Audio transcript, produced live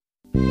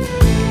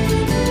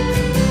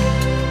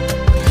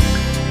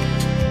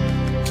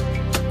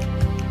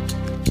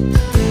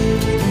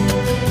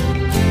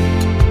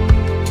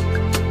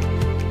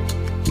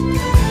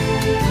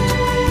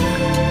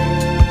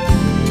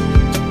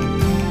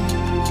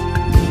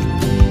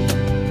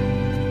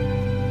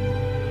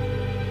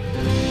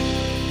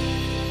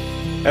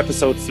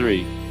Episode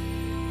 3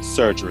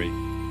 Surgery.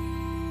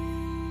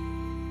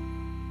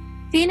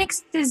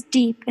 Phoenix is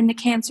deep in the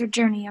cancer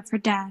journey of her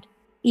dad,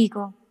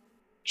 Eagle.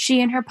 She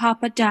and her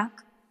papa,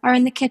 Duck, are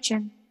in the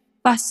kitchen,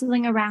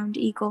 bustling around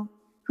Eagle,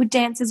 who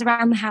dances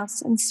around the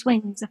house and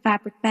swings a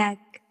fabric bag.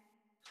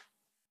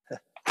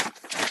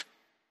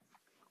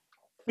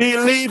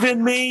 Believe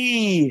in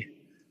me!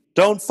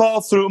 Don't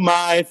fall through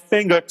my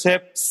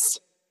fingertips.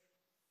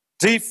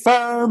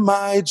 Defer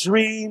my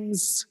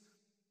dreams.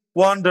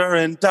 Wander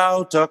in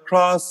doubt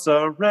across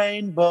a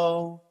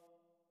rainbow.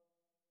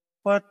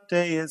 What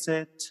day is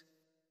it?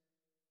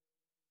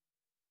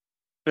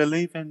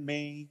 Believe in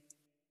me.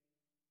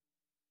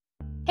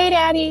 Hey,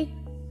 Daddy.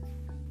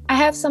 I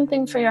have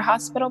something for your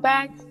hospital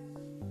bag.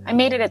 I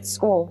made it at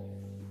school.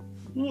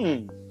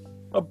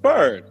 A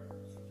bird.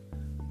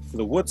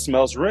 The wood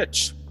smells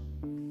rich.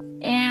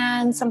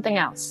 And something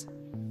else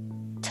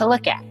to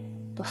look at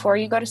before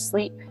you go to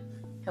sleep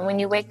and when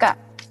you wake up.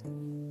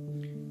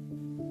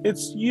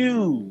 It's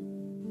you,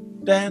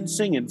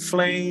 dancing in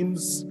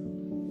flames,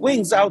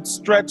 wings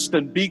outstretched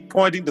and beak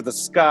pointing to the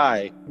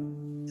sky.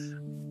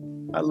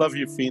 I love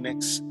you,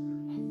 Phoenix.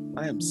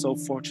 I am so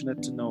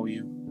fortunate to know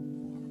you.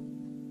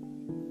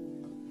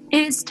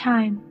 It is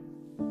time.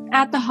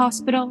 At the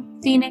hospital,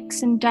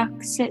 Phoenix and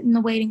Duck sit in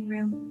the waiting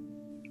room.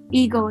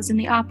 Eagle is in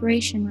the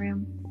operation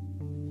room,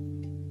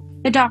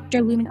 the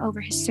doctor looming over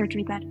his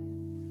surgery bed.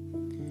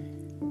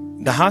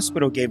 The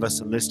hospital gave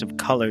us a list of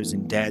colors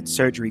in Dad's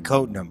surgery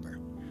code number.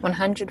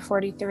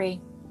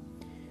 143.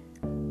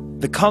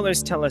 The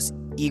colors tell us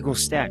Eagle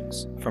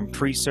status, from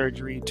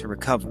pre-surgery to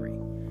recovery.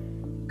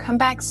 Come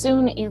back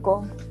soon,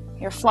 Eagle.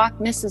 Your flock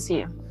misses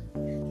you.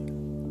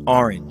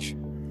 Orange.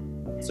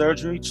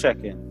 Surgery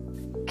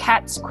check-in.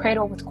 Cat's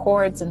cradle with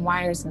cords and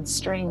wires and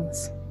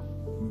strings.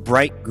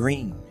 Bright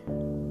green.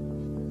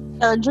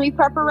 Surgery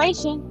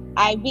preparation,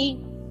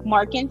 IV,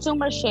 marking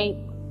tumor shape.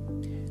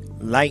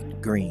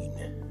 Light green.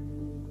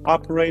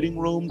 Operating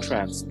room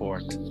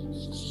transport.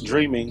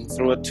 Dreaming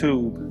through a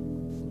tube.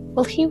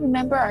 Will he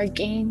remember our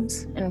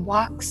games and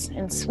walks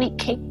and sweet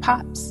cake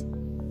pops?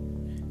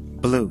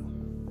 Blue.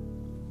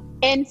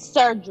 In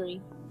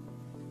surgery.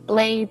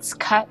 Blades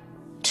cut,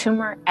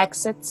 tumor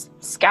exits,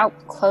 scalp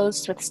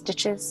closed with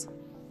stitches.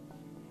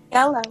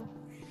 Yellow.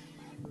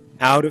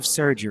 Out of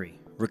surgery.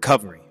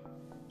 Recovery.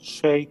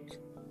 Shake,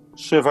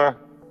 shiver,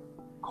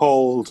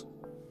 cold.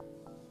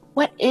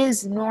 What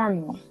is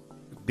normal?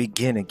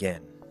 Begin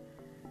again.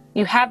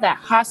 You have that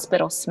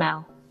hospital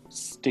smell.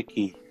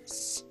 Sticky,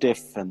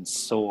 stiff, and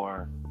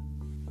sore.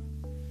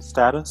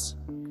 Status?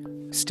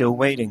 Still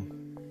waiting.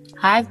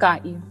 I've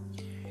got you.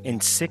 In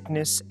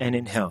sickness and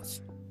in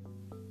health.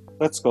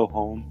 Let's go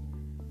home.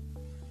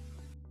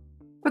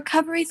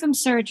 Recovery from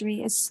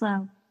surgery is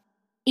slow.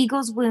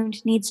 Eagle's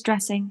wound needs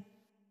dressing.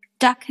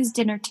 Duck has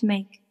dinner to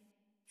make.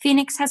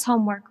 Phoenix has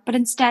homework, but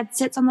instead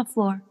sits on the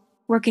floor,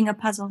 working a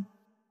puzzle.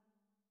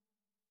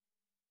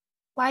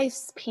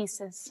 Life's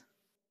pieces.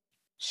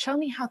 Show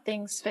me how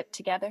things fit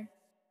together.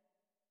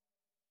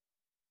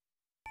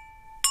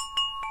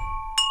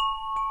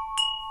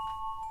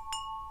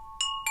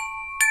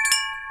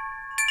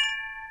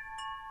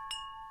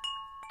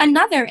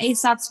 Another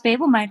Aesop's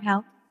fable might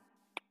help.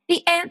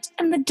 The ant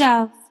and the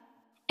dove,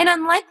 an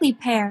unlikely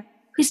pair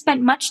who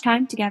spent much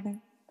time together.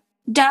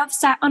 Dove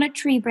sat on a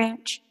tree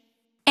branch.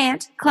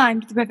 Ant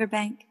climbed the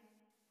riverbank.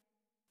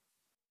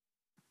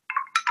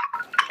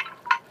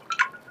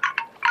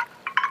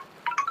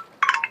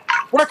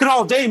 Working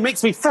all day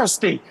makes me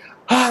thirsty.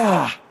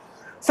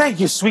 Thank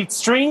you, sweet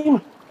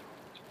stream.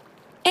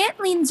 Ant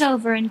leans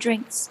over and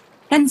drinks.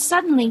 Then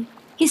suddenly,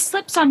 he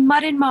slips on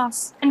mud and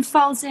moss and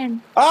falls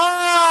in.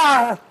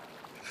 The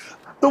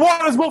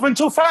water's moving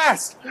too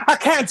fast. I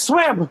can't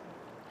swim.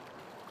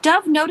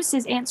 Dove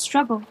notices Ant's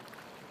struggle.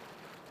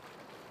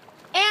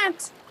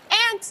 Ant!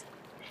 Ant!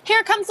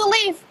 Here comes a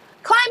leaf!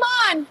 Climb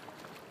on!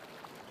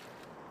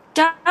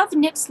 Dove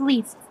nips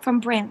leaf from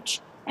branch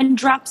and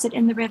drops it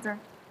in the river.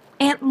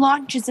 Ant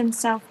launches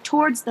himself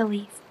towards the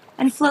leaf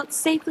and floats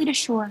safely to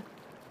shore.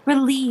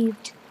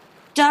 Relieved,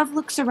 Dove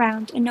looks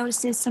around and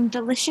notices some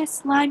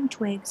delicious lime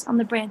twigs on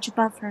the branch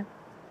above her.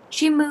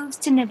 She moves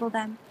to nibble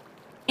them.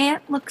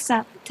 Ant looks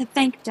up to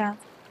thank Dove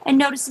and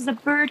notices a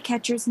bird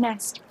catcher's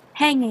nest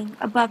hanging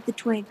above the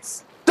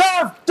twigs.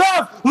 Dove!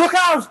 Dove! Look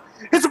out!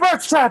 It's a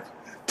bird trap!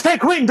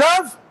 Take wing,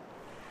 Dove!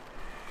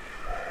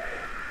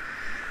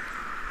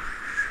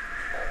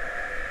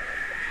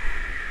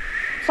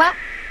 Flap!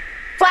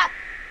 Flap!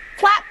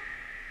 Flap!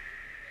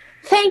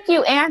 Thank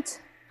you,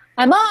 Ant.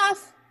 I'm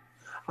off!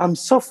 I'm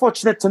so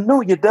fortunate to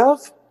know you,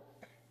 Dove.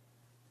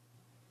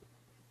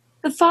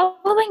 The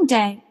following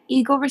day,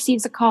 Eagle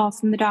receives a call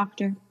from the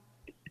doctor.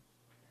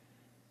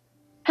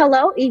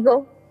 Hello,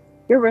 Eagle.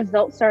 Your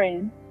results are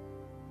in.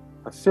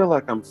 I feel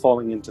like I'm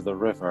falling into the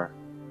river.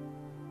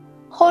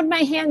 Hold my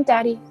hand,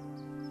 Daddy.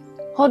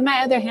 Hold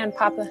my other hand,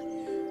 Papa.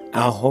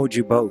 I'll hold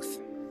you both.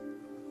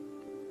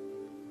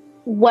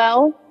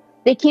 Well,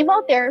 the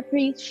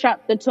chemotherapy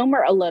shrunk the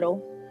tumor a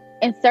little.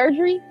 In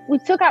surgery, we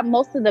took out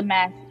most of the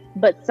mass,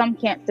 but some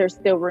cancer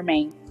still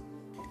remains.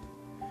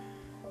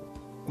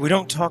 We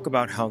don't talk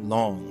about how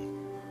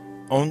long,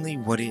 only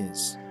what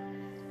is.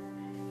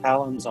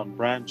 Talons on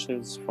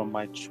branches from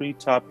my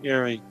treetop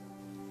eyrie.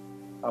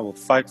 I will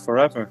fight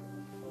forever.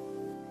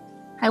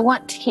 I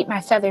want to keep my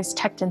feathers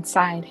tucked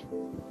inside,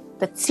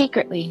 but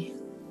secretly,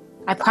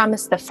 I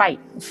promise the fight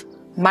of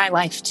my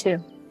life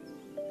too.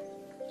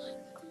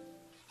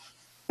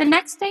 The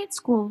next day at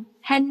school,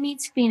 Hen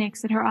meets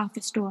Phoenix at her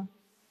office door.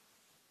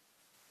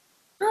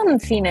 Come,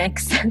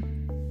 Phoenix.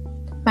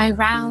 My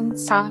round,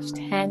 soft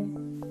hen.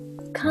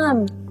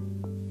 Come.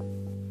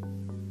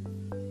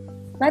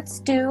 Let's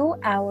do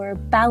our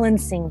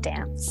balancing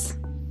dance.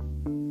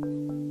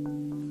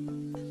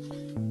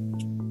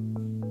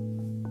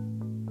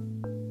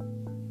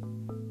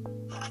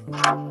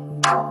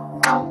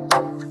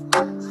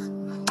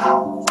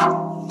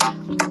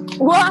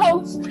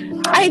 Whoa!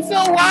 I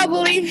feel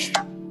wobbly.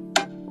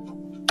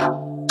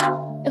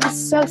 It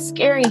was so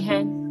scary,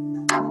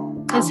 Hen.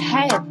 His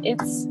head,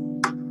 it's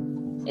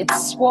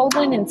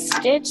swollen and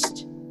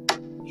stitched.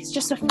 He's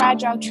just a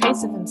fragile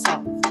trace of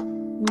himself.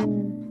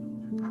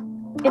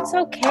 It's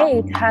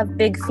okay to have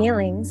big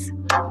feelings.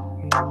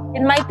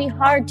 It might be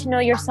hard to know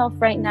yourself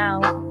right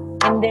now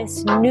in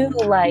this new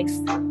life.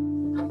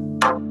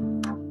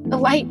 The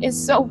light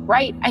is so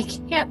bright, I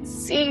can't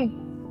see.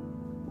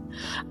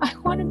 I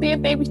want to be a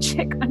baby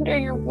chick under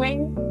your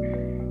wing.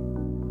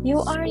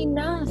 You are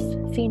enough,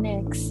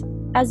 Phoenix,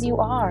 as you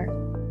are.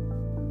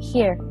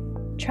 Here,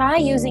 try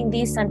using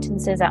these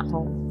sentences at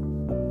home.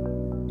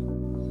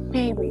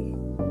 Baby.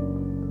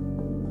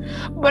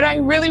 But I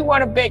really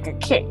want to bake a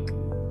cake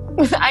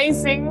with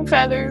icing,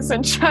 feathers,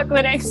 and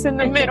chocolate eggs in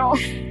the middle.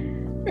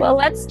 Well,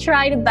 let's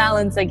try to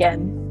balance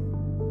again.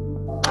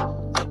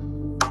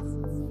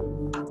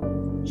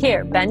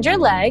 Here, bend your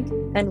leg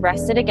and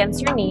rest it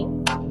against your knee.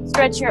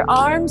 Stretch your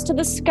arms to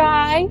the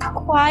sky.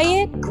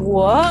 Quiet.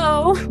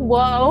 Whoa,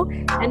 whoa,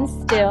 and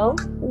still.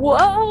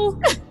 Whoa.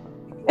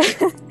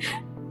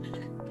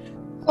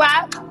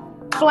 Flap,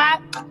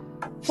 flap,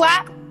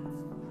 flap.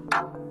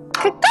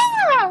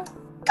 Ka-ka!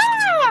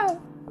 Ka!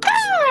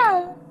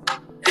 Ka!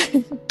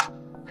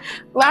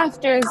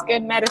 Laughter is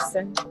good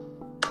medicine.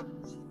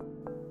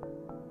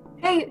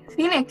 Hey,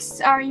 Phoenix,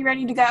 are you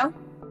ready to go?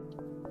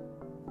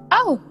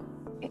 Oh,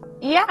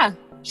 yeah,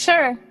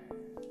 sure.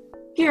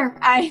 Here,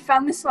 I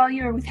found this while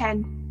you were with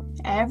Hen.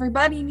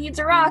 Everybody needs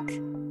a rock.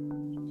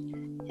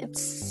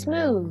 It's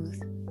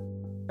smooth,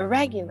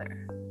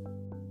 irregular,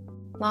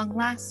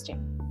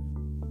 long-lasting,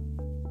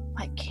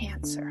 like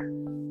cancer.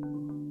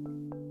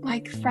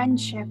 Like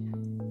friendship.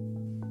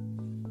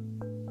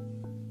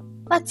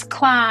 Let's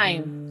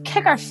climb,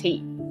 kick our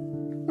feet.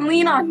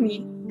 Lean on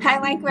me. I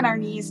like when our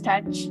knees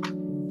touch.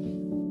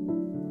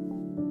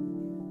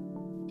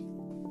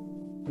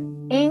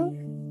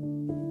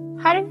 Ing,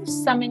 how do you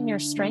summon your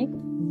strength?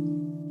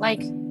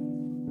 Like,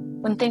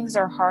 when things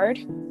are hard?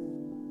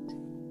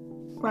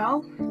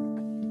 Well,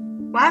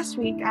 last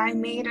week I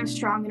made a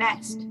strong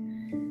nest.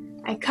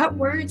 I cut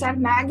words out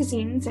of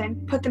magazines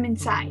and put them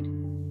inside.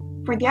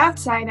 For the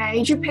outside,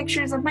 I drew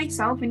pictures of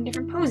myself in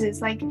different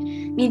poses, like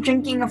me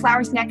drinking a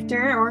flower's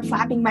nectar or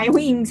flapping my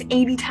wings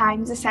 80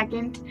 times a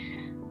second.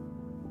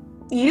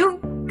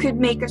 You could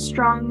make a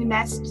strong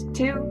nest,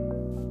 too.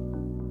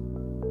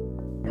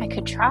 I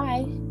could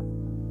try.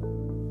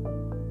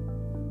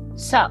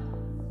 So,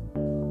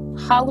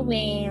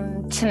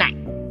 Halloween tonight.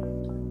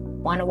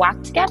 Want to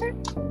walk together?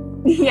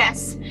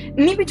 Yes,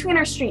 meet between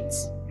our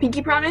streets.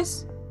 Pinky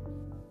promise?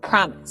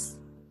 Promise.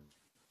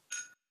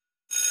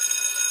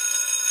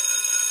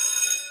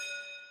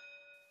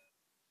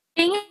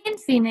 Ing and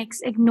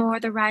Phoenix ignore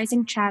the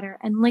rising chatter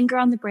and linger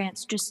on the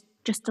branch just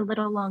a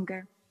little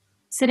longer,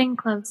 sitting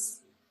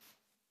close.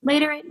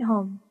 Later at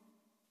home.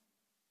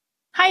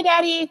 Hi,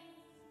 Daddy.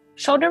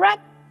 Shoulder rub?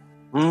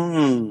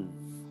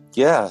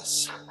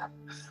 Yes.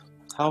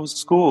 How's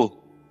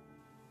school?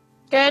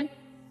 Good.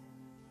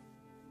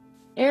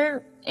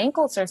 Your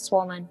ankles are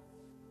swollen.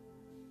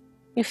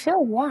 You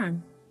feel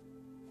warm.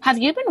 Have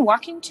you been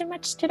walking too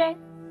much today?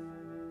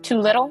 Too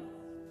little?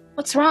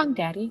 What's wrong,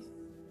 Daddy?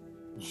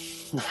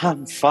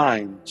 I'm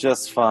fine,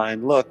 just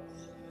fine. Look,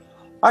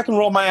 I can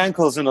roll my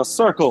ankles in a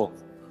circle.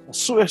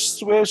 Swish,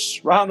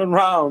 swish, round and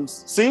round.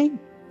 See?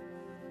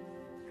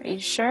 Are you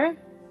sure?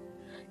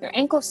 Your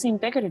ankles seem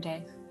bigger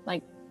today,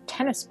 like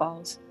tennis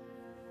balls.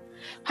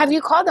 Have you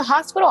called the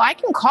hospital? I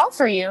can call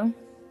for you.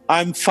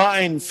 I'm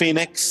fine,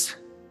 Phoenix.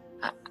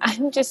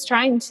 I'm just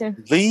trying to...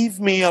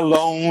 Leave me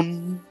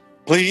alone,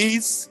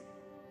 please.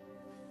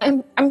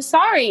 I'm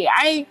sorry.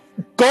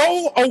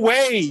 Go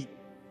away!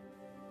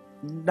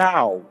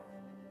 Now.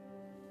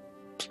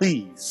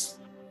 Please.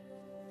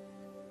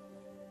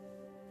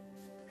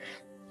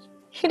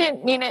 He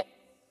didn't mean it.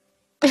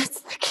 It's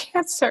the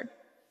cancer.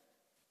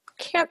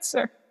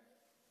 Cancer.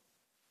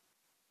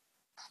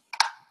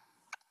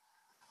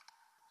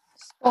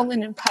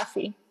 Swollen and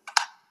puffy.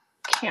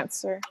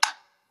 Cancer.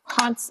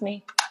 Haunts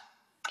me.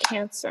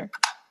 Cancer.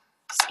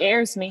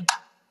 Scares me.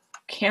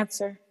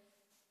 Cancer.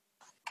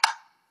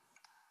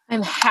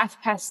 I'm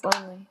half past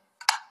lonely.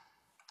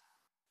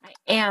 I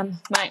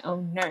am my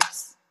own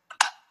nurse.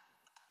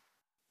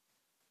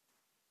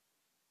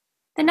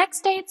 The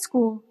next day at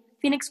school,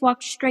 Phoenix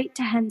walks straight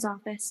to Hen's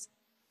office.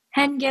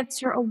 Hen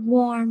gives her a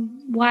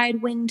warm,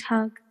 wide-winged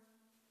hug.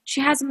 She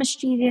has a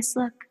mischievous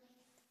look.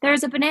 There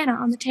is a banana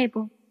on the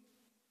table.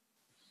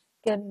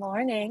 Good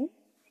morning.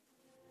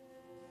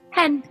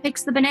 Hen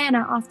picks the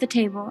banana off the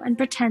table and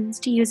pretends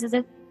to use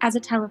it as a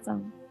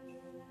telephone.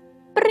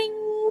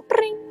 Bring,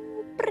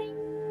 bring,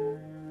 bring.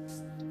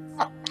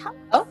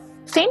 Hello,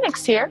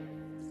 Phoenix here.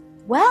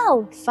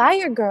 Well,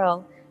 Fire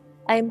Girl,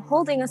 I'm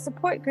holding a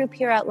support group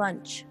here at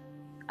lunch.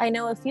 I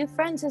know a few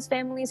friends whose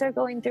families are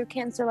going through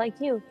cancer like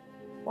you.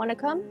 Want to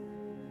come?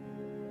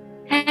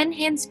 Hen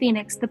hands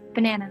Phoenix the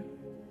banana.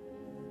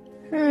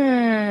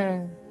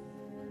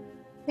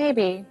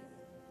 Maybe.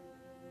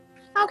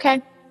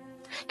 Okay.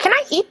 Can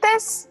I eat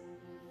this?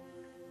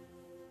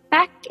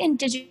 Back in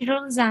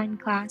digital design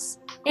class,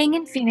 Ing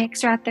and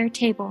Phoenix are at their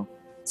table,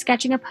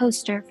 sketching a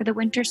poster for the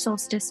Winter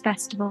Solstice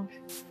Festival.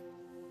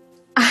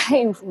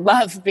 I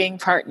love being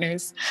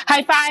partners.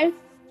 High five.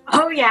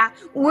 Oh yeah,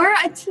 we're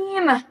a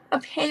team, a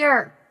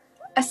pair,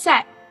 a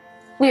set.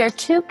 We are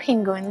two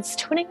penguins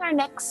twinning our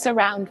necks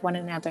around one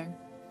another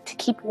to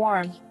keep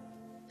warm.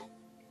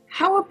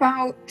 How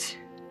about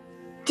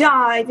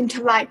dive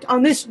into light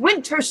on this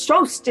winter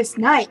solstice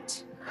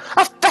night?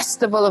 A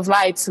festival of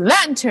lights,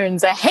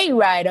 lanterns, a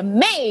hayride, a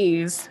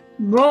maze.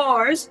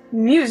 Roars,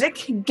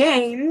 music,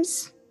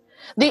 games.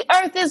 The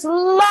earth is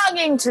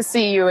longing to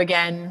see you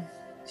again.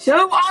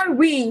 So are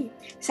we.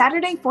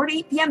 Saturday, 4 to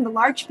 8 p.m., the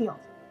large field.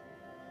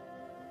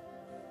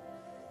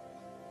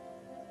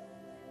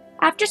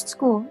 After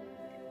school,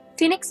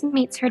 Phoenix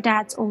meets her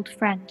dad's old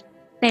friend.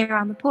 They are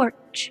on the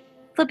porch,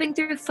 flipping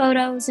through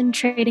photos and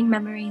trading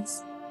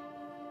memories.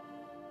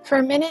 For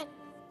a minute,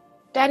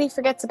 Daddy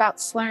forgets about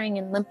slurring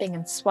and limping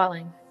and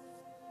swelling.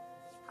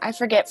 I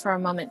forget for a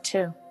moment,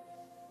 too.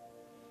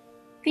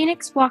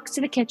 Phoenix walks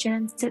to the kitchen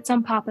and sits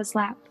on Papa's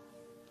lap.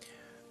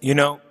 You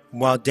know,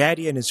 while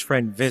Daddy and his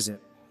friend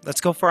visit,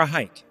 let's go for a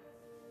hike.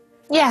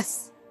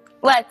 Yes,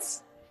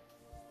 let's.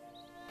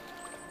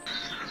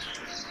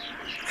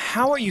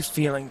 How are you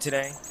feeling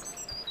today?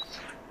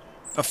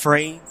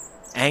 Afraid?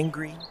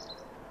 Angry?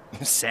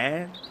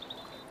 Sad?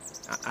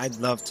 I'd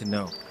love to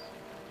know.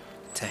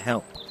 To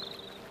help.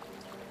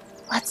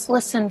 Let's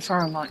listen for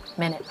a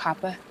minute,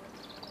 Papa.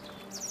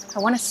 I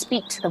want to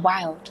speak to the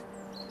wild.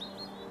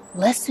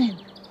 Listen.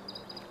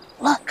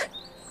 Look.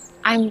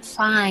 I'm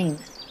fine.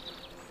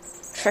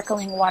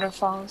 Trickling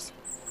waterfalls,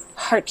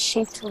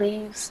 heart-shaped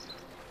leaves,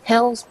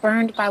 hills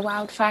burned by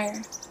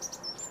wildfire.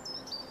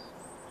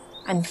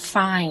 I'm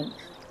fine.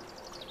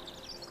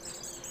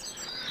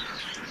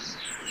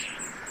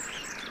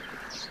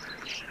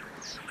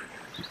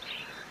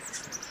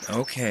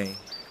 Okay.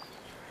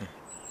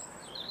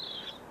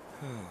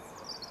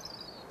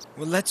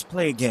 Well, let's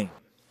play a game.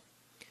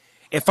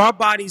 If our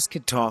bodies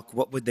could talk,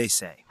 what would they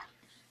say?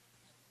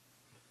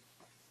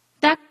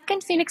 Duck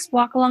and Phoenix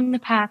walk along the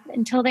path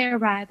until they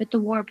arrive at the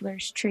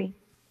warbler's tree.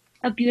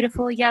 A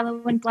beautiful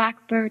yellow and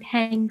black bird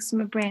hangs from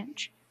a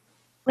branch.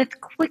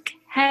 With quick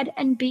head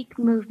and beak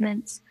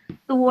movements,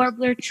 the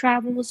warbler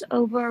travels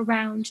over a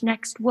round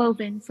next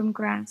woven from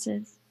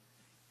grasses.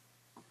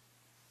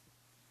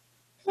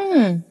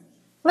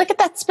 Look at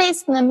that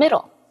space in the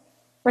middle,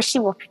 where she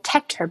will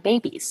protect her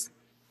babies.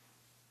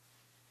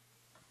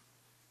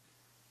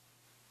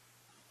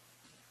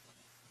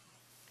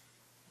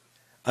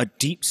 A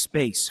deep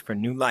space for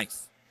new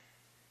life.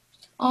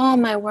 All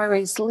my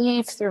worries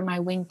leave through my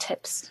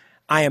wingtips.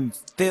 I am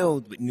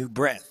filled with new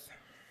breath.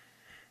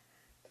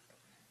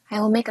 I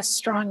will make a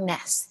strong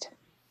nest,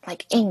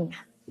 like Ing.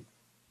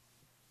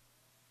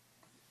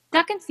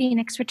 Duck and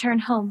Phoenix return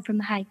home from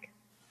the hike.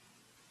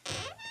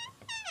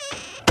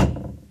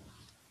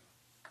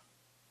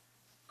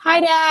 Hi,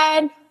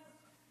 Dad.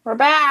 We're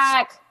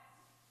back.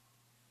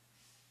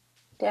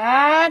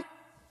 Dad?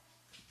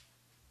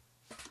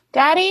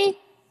 Daddy?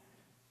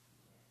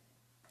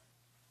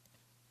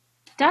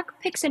 Duck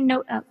picks a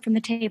note up from the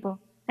table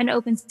and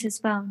opens his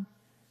phone.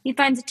 He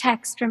finds a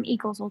text from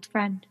Eagle's old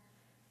friend.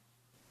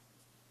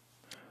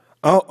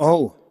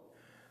 Oh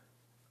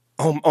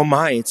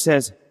my, it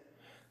says,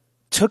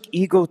 took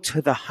Eagle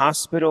to the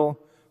hospital,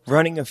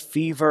 running a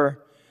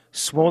fever,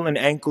 swollen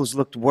ankles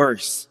looked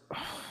worse.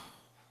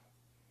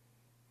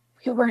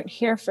 We weren't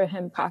here for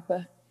him,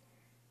 Papa.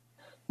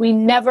 We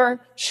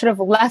never should have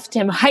left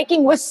him.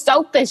 Hiking was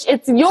selfish.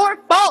 It's your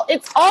fault.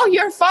 It's all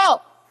your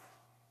fault.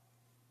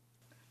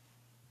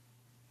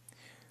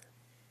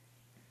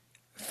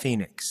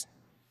 Phoenix,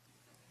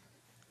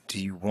 do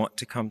you want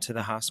to come to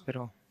the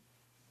hospital?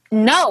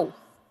 No.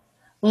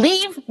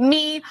 Leave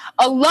me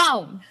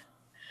alone.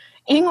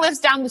 Ing lives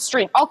down the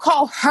street. I'll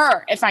call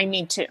her if I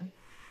need to.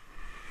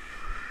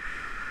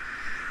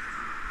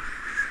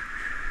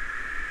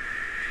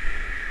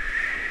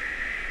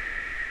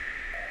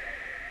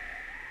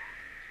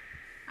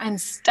 I'm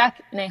stuck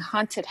in a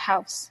haunted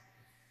house.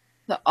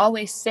 The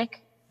always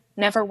sick,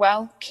 never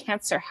well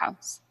cancer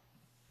house.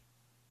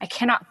 I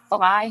cannot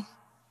fly.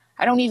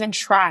 I don't even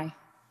try.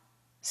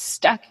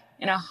 Stuck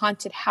in a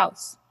haunted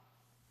house.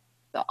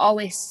 The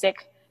always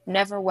sick,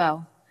 never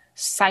well,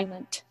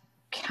 silent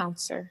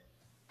Cancer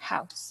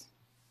House.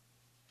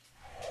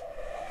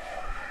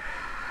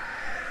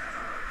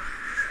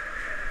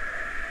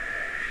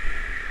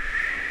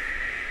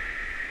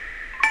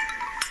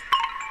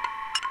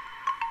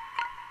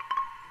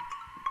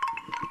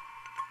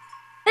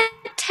 The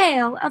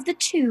tale of the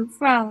two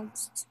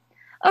frogs.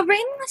 A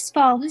rainless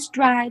fall has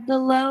dried the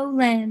low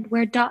land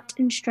where Dot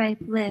and Stripe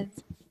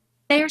live.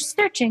 They are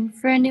searching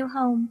for a new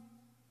home.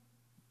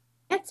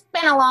 It's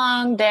been a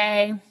long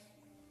day.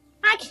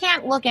 I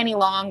can't look any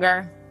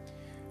longer.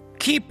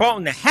 Keep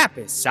on the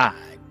happy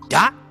side,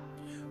 Dot.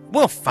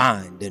 We'll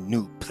find a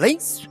new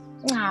place.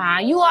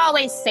 You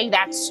always say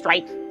that,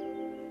 Stripe.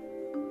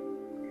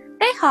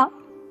 They hop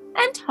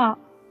and hop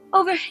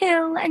over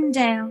hill and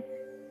dale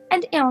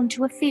and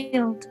onto a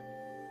field.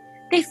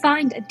 They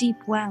find a deep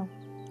well.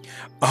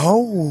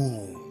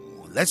 Oh,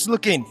 let's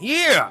look in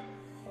here.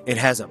 It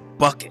has a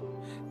bucket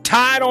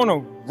tied on a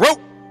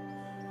rope.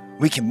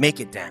 We can make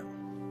it down.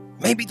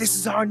 Maybe this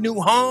is our new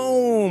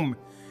home.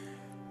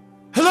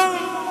 Hello?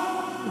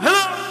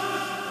 Hello?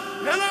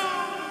 Hello?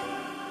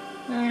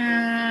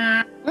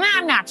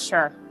 I'm not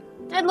sure.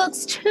 It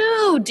looks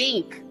too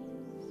deep.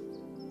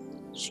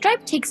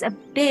 Stripe takes a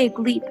big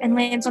leap and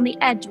lands on the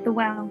edge of the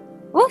well.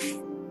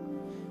 Oof!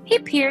 He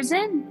peers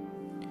in.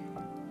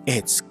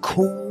 It's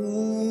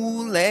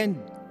cool and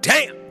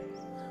damp.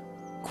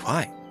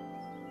 Quiet.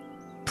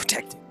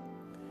 Protected.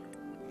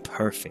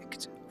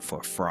 Perfect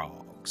for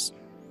frogs.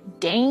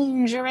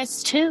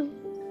 Dangerous, too.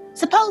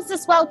 Suppose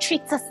this well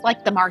treats us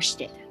like the marsh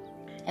did.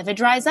 If it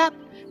dries up,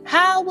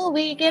 how will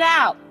we get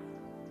out?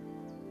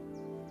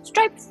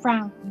 Stripe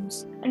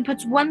frowns and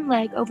puts one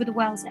leg over the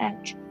well's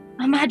edge.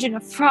 Imagine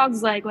a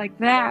frog's leg like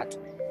that.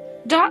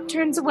 Dot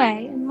turns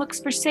away and looks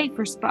for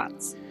safer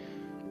spots.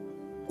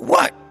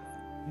 What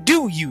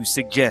do you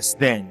suggest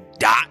then,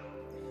 Dot?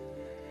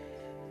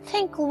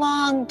 Think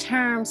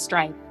long-term,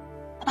 Stripe,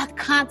 about the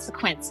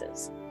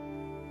consequences.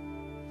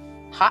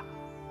 Hop,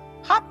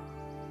 hop,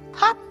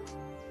 hop.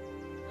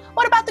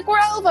 What about the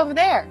grove over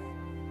there?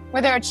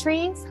 Where there are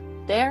trees,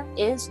 there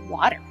is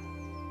water.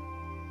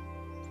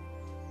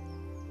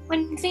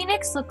 When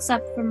Phoenix looks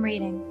up from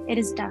reading, it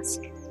is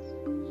dusk.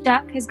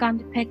 Duck has gone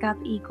to pick up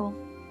Eagle.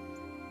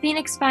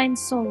 Phoenix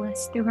finds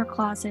solace through her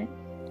closet,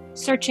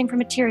 searching for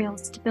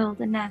materials to build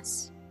a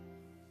nest.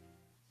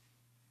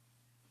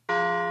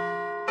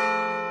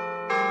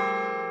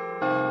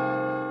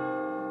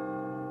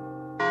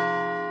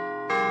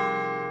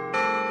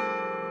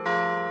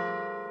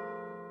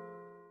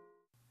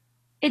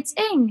 It's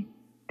Ing.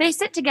 They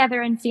sit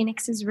together in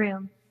Phoenix's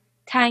room,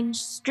 tying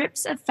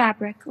strips of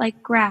fabric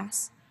like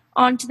grass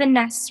onto the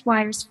nest's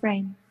wire's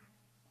frame.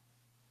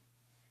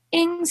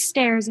 Ing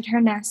stares at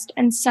her nest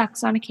and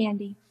sucks on a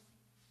candy.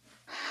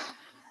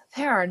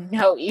 There are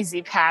no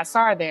easy paths,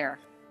 are there?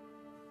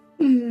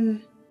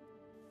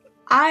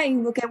 I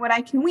look at what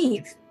I can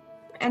weave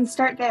and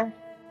start there.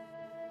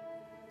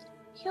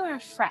 You are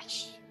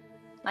fresh,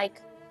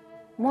 like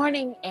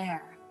morning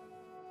air.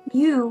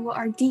 You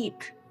are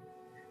deep,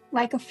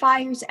 like a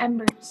fire's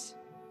embers.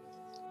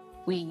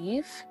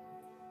 Weave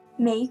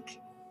Make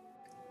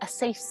a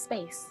safe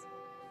space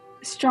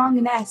a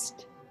strong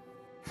nest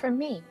for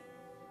me.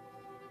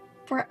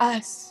 for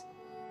us.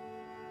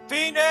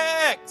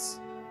 Phoenix!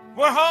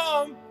 We're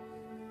home!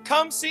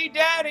 Come see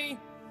Daddy!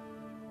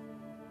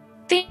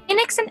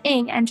 Phoenix and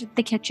Ing enter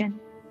the kitchen.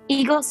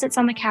 Eagle sits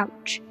on the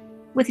couch,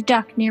 with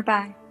Duck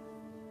nearby.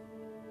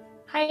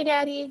 Hi,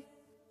 Daddy.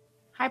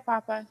 Hi,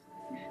 Papa.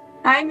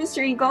 Hi,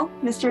 Mr. Eagle,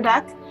 Mr.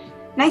 Duck.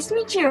 Nice to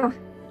meet you.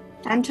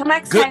 Until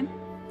next Good. time.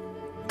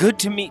 Good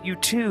to meet you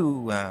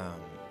too,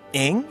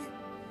 Ing?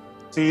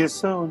 See you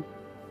soon.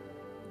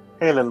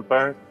 Hey, little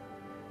bird.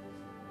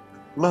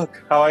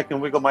 Look how I can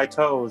wiggle my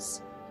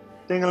toes.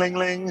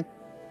 Ding-a-ling-ling.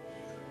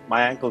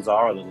 My ankles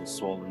are a little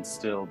swollen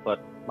still,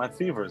 but my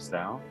fever is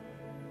down.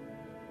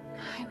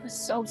 I was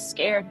so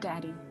scared,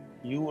 Daddy.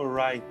 You were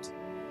right.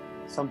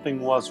 Something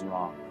was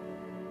wrong.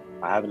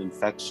 I have an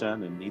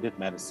infection and needed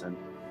medicine.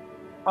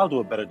 I'll do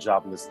a better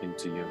job listening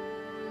to you.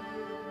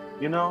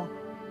 You know,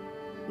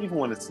 even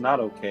when it's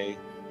not okay,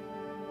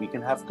 we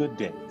can have good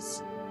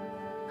days.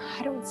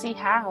 I don't see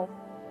how.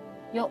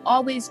 You'll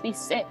always be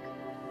sick.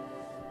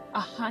 A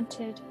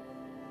haunted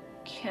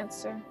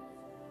cancer.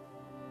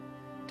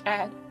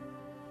 Dad,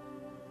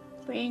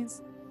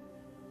 please,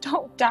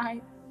 don't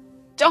die.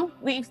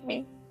 Don't leave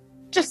me.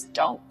 Just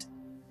don't.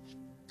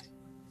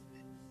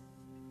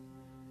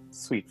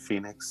 Sweet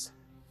Phoenix,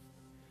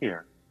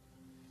 here,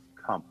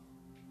 come.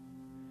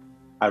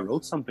 I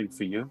wrote something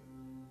for you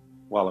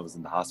while I was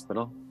in the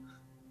hospital.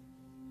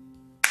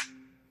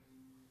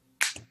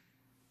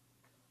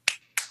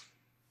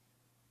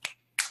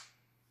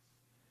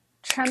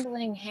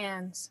 Trembling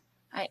hands,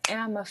 I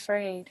am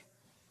afraid.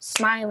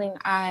 Smiling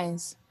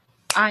eyes,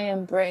 I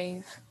am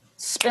brave.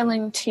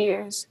 Spilling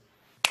tears,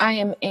 I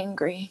am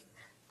angry.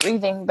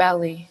 Breathing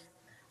belly,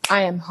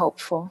 I am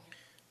hopeful.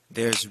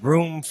 There's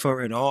room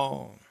for it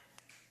all.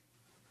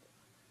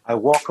 I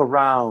walk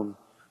around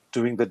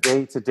doing the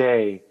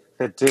day-to-day,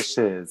 the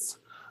dishes,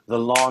 the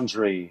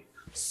laundry,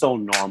 so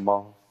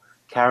normal.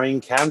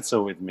 carrying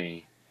cancer with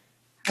me.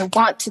 I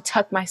want to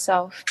tuck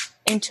myself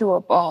into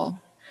a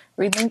ball,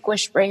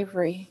 relinquish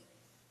bravery,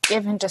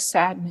 give into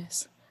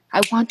sadness.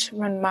 I want to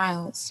run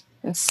miles,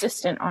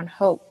 insistent on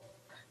hope.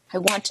 I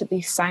want to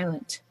be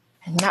silent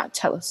and not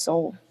tell a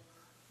soul.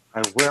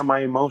 I wear my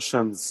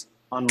emotions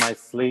on my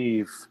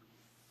sleeve.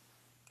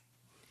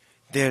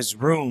 There's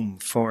room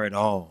for it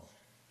all.